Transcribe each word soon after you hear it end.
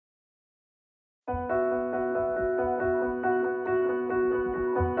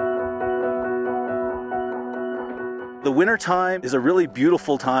The winter time is a really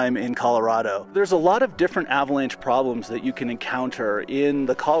beautiful time in Colorado. There's a lot of different avalanche problems that you can encounter in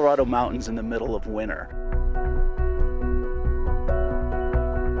the Colorado mountains in the middle of winter.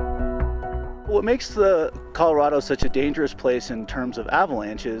 What makes the Colorado such a dangerous place in terms of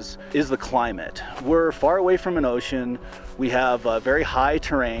avalanches is the climate. We're far away from an ocean. We have very high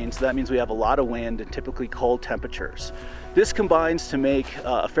terrain, so that means we have a lot of wind and typically cold temperatures. This combines to make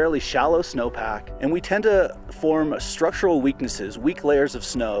a fairly shallow snowpack, and we tend to form structural weaknesses, weak layers of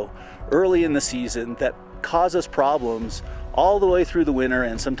snow, early in the season that cause us problems all the way through the winter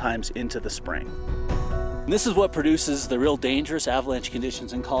and sometimes into the spring. And this is what produces the real dangerous avalanche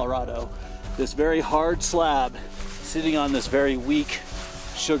conditions in Colorado. This very hard slab sitting on this very weak,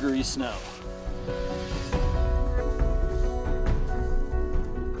 sugary snow.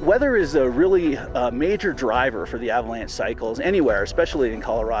 Weather is a really major driver for the avalanche cycles anywhere, especially in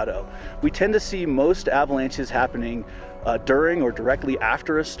Colorado. We tend to see most avalanches happening during or directly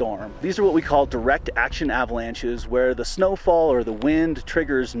after a storm. These are what we call direct action avalanches, where the snowfall or the wind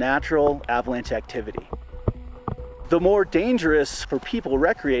triggers natural avalanche activity. The more dangerous for people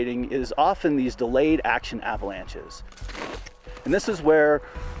recreating is often these delayed action avalanches. And this is where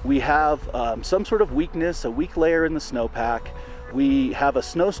we have some sort of weakness, a weak layer in the snowpack. We have a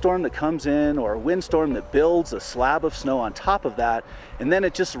snowstorm that comes in or a windstorm that builds a slab of snow on top of that, and then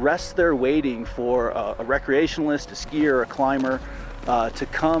it just rests there waiting for a recreationalist, a skier, a climber to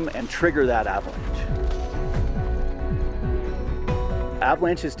come and trigger that avalanche.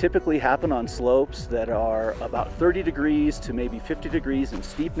 Avalanches typically happen on slopes that are about 30 degrees to maybe 50 degrees in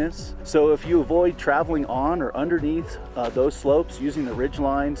steepness. So if you avoid traveling on or underneath those slopes using the ridge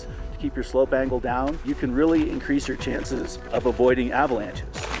lines to keep your slope angle down, you can really increase your chances of avoiding avalanches.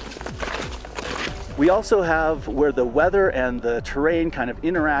 We also have where the weather and the terrain kind of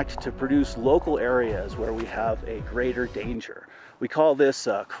interact to produce local areas where we have a greater danger. We call this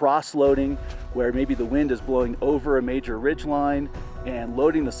cross-loading, where maybe the wind is blowing over a major ridge line and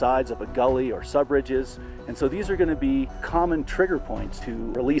loading the sides of a gully or subridges. And so these are going to be common trigger points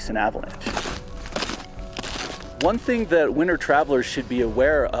to release an avalanche. One thing that winter travelers should be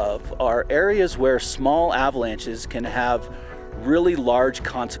aware of are areas where small avalanches can have really large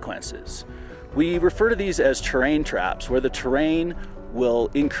consequences. We refer to these as terrain traps, where the terrain will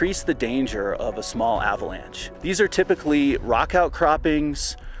increase the danger of a small avalanche. These are typically rock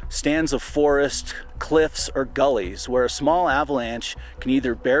outcroppings, stands of forest, cliffs, or gullies, where a small avalanche can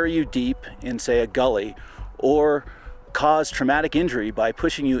either bury you deep in, say, a gully, or cause traumatic injury by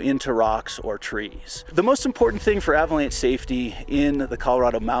pushing you into rocks or trees. The most important thing for avalanche safety in the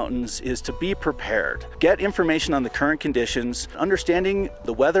Colorado mountains is to be prepared. Get information on the current conditions. Understanding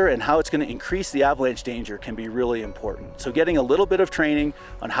the weather and how it's going to increase the avalanche danger can be really important. So getting a little bit of training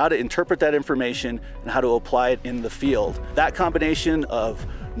on how to interpret that information and how to apply it in the field. That combination of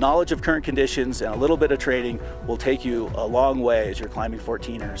knowledge of current conditions and a little bit of training will take you a long way as you're climbing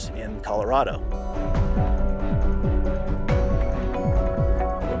 14ers in Colorado.